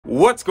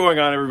What's going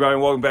on, everybody,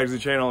 and welcome back to the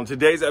channel. In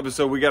today's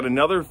episode, we got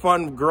another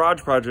fun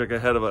garage project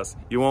ahead of us.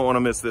 You won't want to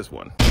miss this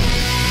one.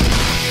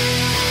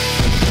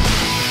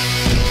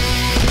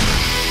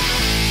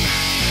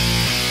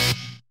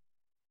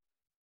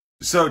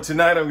 So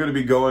tonight I'm going to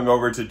be going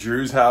over to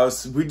Drew's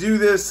house. We do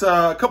this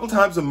a couple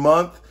times a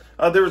month.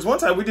 There was one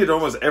time we did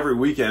almost every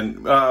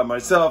weekend.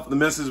 Myself, the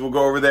missus will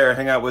go over there,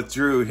 hang out with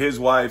Drew, his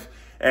wife,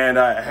 and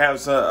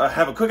have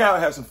a cookout,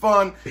 have some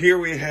fun. Here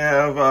we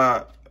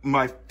have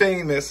my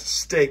famous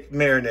steak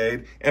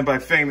marinade, and by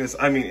famous,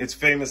 I mean it's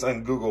famous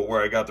on Google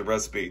where I got the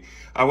recipe.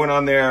 I went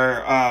on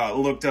there,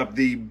 looked up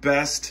the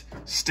best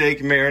steak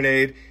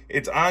marinade.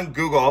 It's on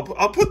Google.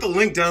 I'll put the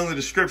link down in the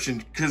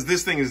description because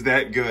this thing is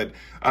that good.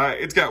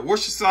 It's got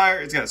Worcestershire,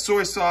 it's got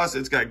soy sauce,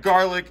 it's got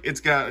garlic, it's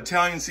got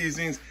Italian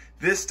seasonings.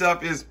 This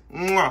stuff is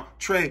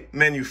très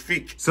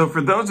magnifique. So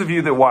for those of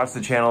you that watch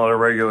the channel on a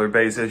regular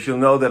basis, you'll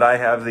know that I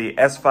have the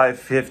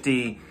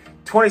S550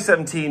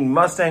 2017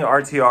 Mustang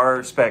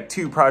RTR Spec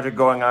 2 project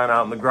going on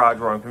out in the garage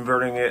where I'm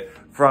converting it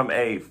from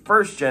a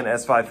first-gen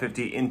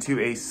S550 into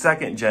a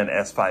second-gen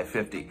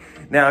S550.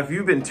 Now, if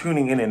you've been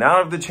tuning in and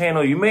out of the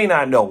channel, you may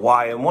not know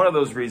why, and one of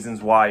those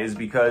reasons why is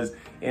because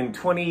in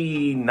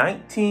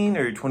 2019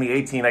 or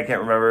 2018, I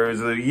can't remember, it was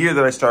the year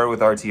that I started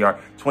with RTR.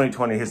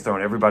 2020 has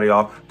thrown everybody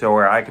off to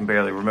where I can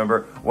barely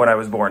remember when I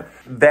was born.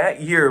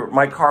 That year,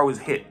 my car was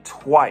hit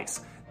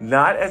twice.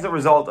 Not as a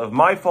result of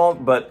my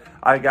fault, but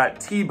I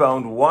got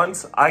T-boned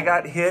once, I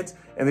got hit,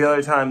 and the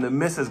other time the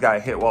missus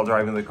got hit while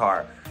driving the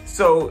car.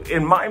 So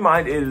in my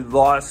mind, it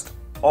lost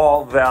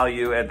all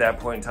value at that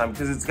point in time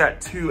because it's got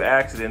 2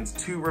 accidents,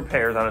 2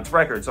 repairs on its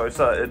record. So I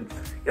said,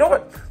 you know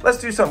what, let's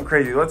do something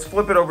crazy. Let's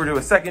flip it over to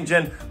a second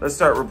gen. Let's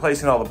start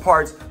replacing all the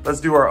parts. Let's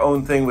do our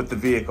own thing with the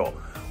vehicle.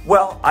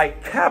 Well, I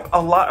kept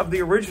a lot of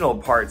the original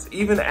parts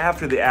even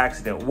after the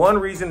accident. One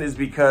reason is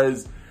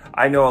because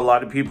I know a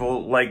lot of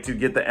people like to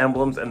get the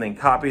emblems and then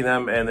copy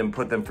them and then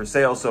put them for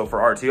sale. So for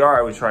RTR,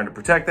 I was trying to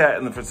protect that.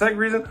 And then for the second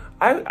reason,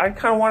 I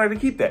kind of wanted to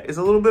keep that. It's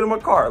a little bit of my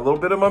car, a little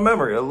bit of my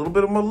memory, a little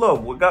bit of my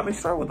love. What got me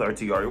started with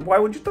RTR? Why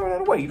would you throw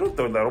that away? You don't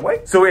throw that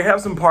away. So we have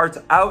some parts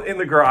out in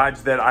the garage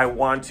that I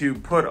want to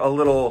put a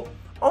little,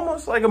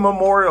 almost like a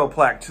memorial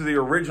plaque to the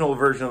original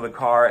version of the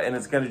car, and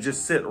it's gonna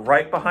just sit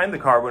right behind the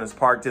car when it's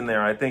parked in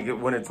there. I think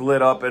when it's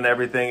lit up and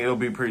everything, it'll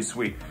be pretty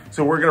sweet.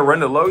 So we're gonna run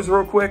to Lowe's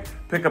real quick,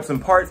 pick up some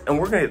parts, and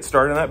we're gonna get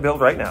started on that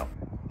build right now.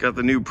 Got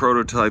the new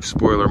prototype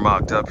spoiler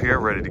mocked up here,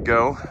 ready to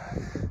go.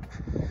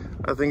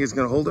 I think it's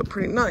gonna hold up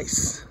pretty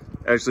nice.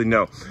 Actually,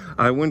 no.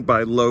 I went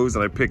by Lowe's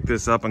and I picked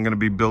this up. I'm gonna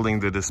be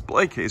building the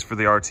display case for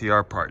the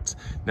RTR parts.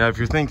 Now, if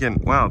you're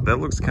thinking, wow, that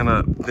looks kind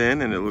of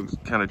thin and it looks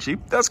kind of cheap,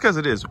 that's because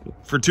it is,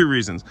 for 2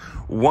 reasons.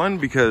 1,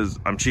 because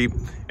I'm cheap,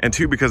 and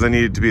 2, because I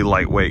need it to be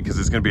lightweight because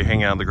it's gonna be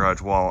hanging out on the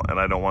garage wall and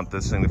I don't want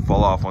this thing to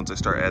fall off once I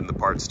start adding the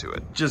parts to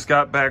it. Just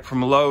got back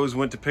from Lowe's,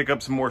 went to pick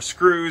up some more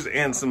screws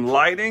and some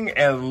lighting,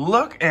 and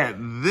look at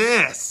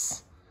this.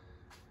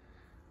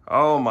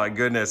 Oh my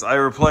goodness, I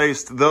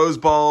replaced those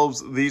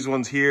bulbs, these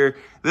ones here.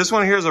 This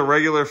one here is a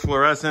regular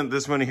fluorescent.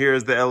 This one here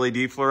is the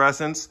LED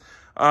fluorescence.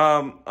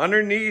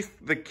 Underneath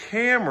the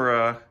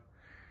camera,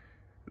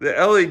 the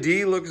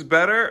LED looks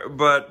better,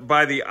 but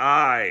by the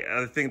eye,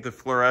 I think the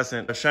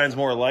fluorescent shines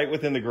more light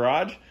within the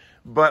garage,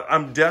 but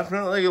I'm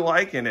definitely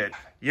liking it.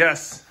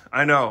 Yes,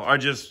 I know, I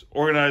just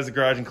organized the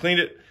garage and cleaned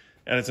it,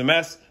 and it's a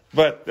mess.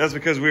 But that's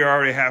because we are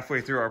already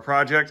halfway through our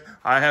project.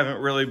 I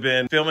haven't really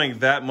been filming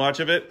that much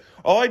of it.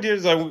 All I did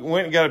is I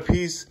went and got a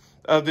piece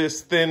of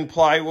this thin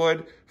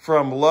plywood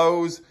from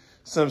Lowe's,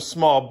 some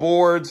small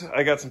boards.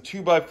 I got some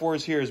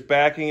 2x4s here as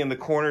backing in the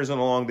corners and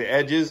along the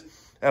edges.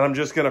 And I'm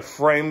just gonna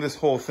frame this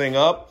whole thing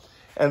up.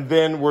 And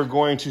then we're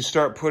going to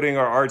start putting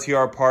our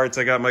RTR parts.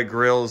 I got my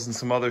grills and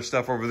some other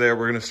stuff over there.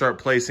 We're gonna start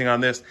placing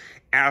on this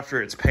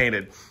after it's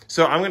painted.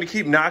 So I'm gonna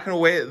keep knocking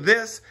away at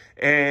this,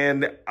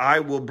 and I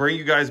will bring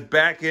you guys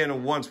back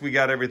in once we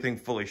got everything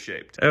fully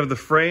shaped. I have the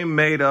frame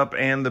made up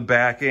and the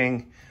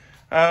backing.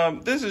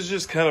 This is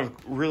just kind of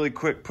really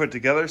quick put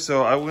together,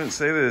 so I wouldn't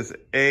say that it's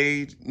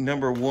a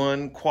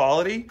 #1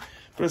 quality,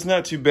 but it's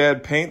not too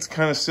bad. Paint's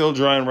kind of still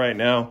drying right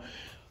now.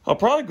 I'll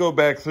probably go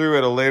back through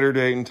at a later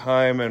date and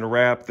time and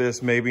wrap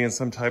this maybe in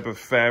some type of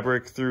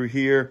fabric through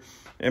here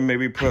and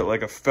maybe put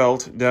like a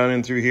felt down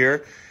in through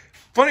here.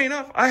 Funny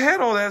enough, I had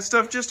all that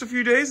stuff just a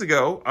few days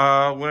ago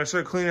when I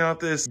started cleaning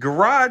out this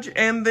garage,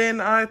 and then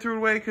I threw it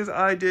away because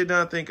I did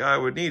not think I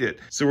would need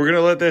it. So we're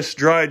gonna let this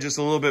dry just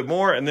a little bit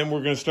more, and then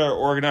we're gonna start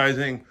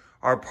organizing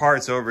our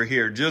parts over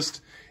here.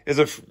 Just as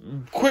a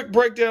quick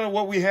breakdown of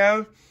what we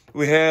have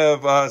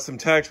some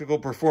tactical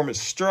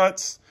performance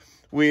struts.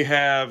 We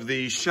have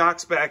the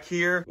shocks back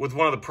here with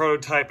one of the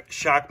prototype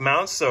shock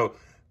mounts. So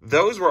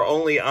those were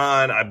only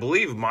on, I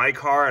believe, my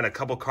car and a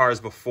couple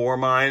cars before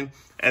mine,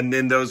 and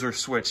then those were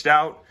switched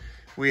out.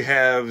 We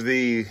have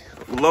the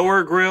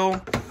lower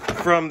grille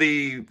from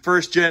the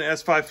first gen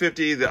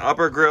S550, the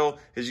upper grille.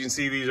 As you can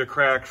see, these are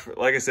cracked,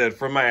 like I said,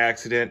 from my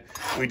accident.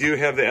 We do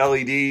have the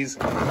LEDs,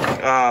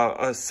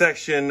 a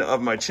section of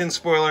my chin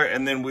spoiler,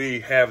 and then we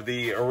have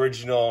the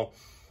original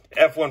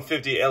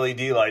F-150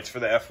 LED lights for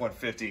the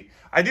F-150.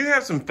 I do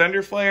have some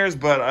fender flares,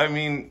 but I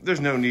mean,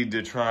 there's no need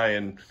to try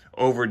and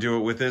overdo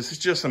it with this. It's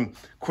just some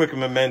quick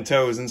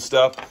mementos and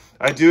stuff.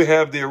 I do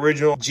have the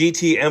original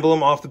GT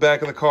emblem off the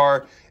back of the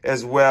car,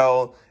 as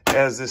well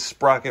as this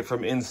sprocket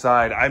from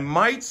inside. I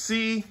might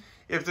see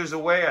if there's a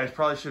way, I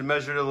probably should have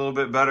measured it a little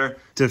bit better,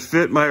 to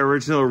fit my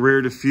original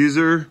rear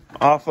diffuser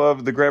off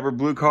of the Grabber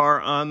Blue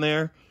car on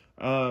there.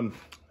 I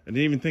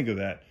didn't even think of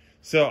that.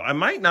 So I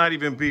might not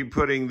even be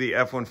putting the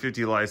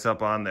F-150 lights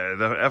up on there.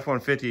 The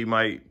F-150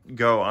 might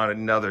go on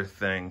another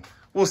thing.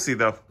 We'll see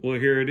though. Well,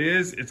 here it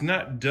is. It's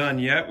not done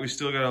yet. We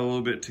still got a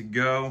little bit to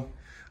go.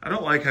 I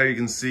don't like how you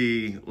can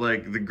see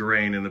like the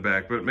grain in the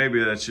back, but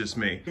maybe that's just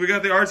me. We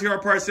got the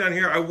RTR parts down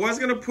here. I was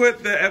gonna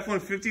put the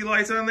F-150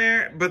 lights on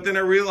there, but then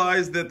I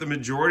realized that the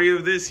majority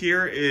of this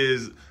here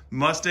is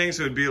Mustang,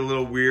 so it'd be a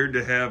little weird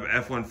to have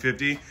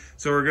F-150.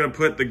 So we're gonna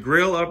put the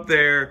grill up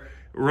there,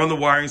 run the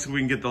wiring so we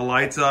can get the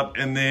lights up,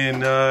 and then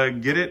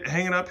get it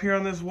hanging up here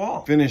on this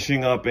wall.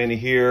 Finishing up in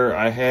here,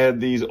 I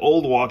had these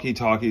old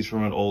walkie-talkies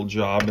from an old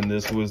job, and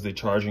this was the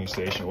charging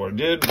station. What I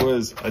did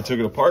was I took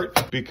it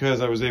apart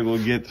because I was able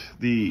to get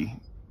the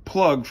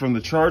plug from the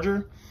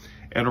charger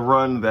and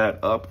run that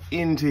up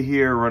into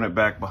here, run it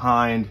back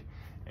behind,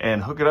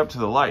 and hook it up to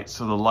the lights.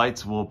 So the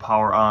lights will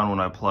power on when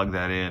I plug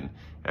that in. It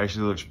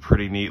actually looks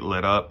pretty neat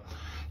lit up.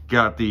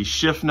 Got the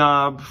shift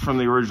knob from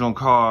the original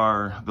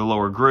car, the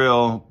lower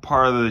grille,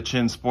 part of the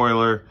chin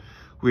spoiler.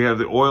 We have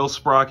the oil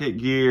sprocket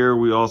gear.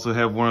 We also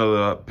have one of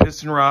the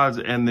piston rods,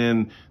 and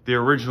then the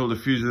original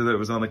diffuser that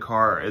was on the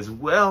car, as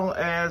well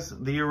as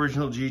the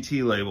original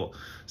GT label.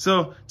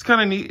 So it's kind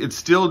of neat. It's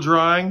still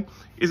drying.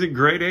 Is it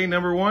grade A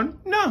 #1?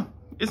 No,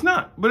 it's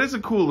not, but it's a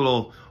cool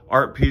little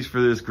art piece for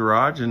this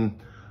garage, and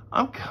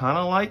I'm kind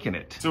of liking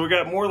it. So we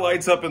got more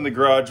lights up in the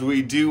garage.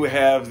 We do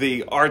have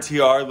the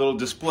RTR little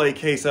display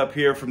case up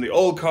here from the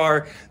old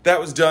car. That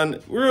was done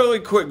really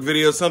quick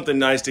video, something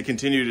nice to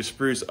continue to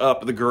spruce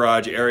up the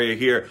garage area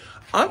here.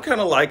 I'm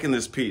kind of liking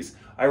this piece.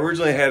 I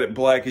originally had it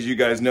black, as you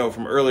guys know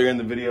from earlier in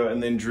the video,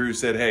 and then Drew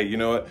said, hey, you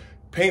know what?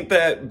 Paint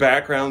that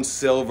background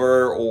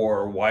silver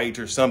or white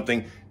or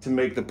something to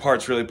make the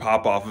parts really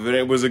pop off of it.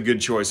 It was a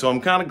good choice. So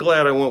I'm kind of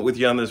glad I went with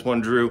you on this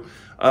one, Drew.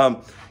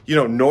 You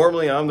know,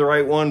 normally I'm the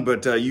right one,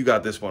 but you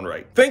got this one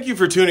right. Thank you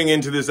for tuning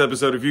into this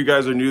episode. If you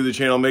guys are new to the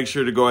channel, make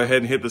sure to go ahead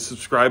and hit the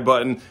subscribe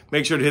button.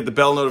 Make sure to hit the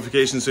bell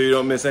notification so you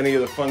don't miss any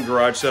of the fun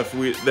garage stuff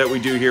that we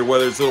do here,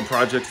 whether it's little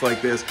projects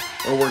like this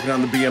or working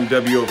on the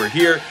BMW over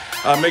here.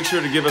 Make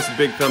sure to give us a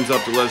big thumbs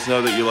up to let us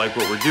know that you like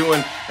what we're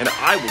doing, and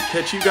I will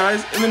catch you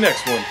guys in the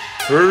next one.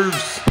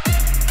 Peace.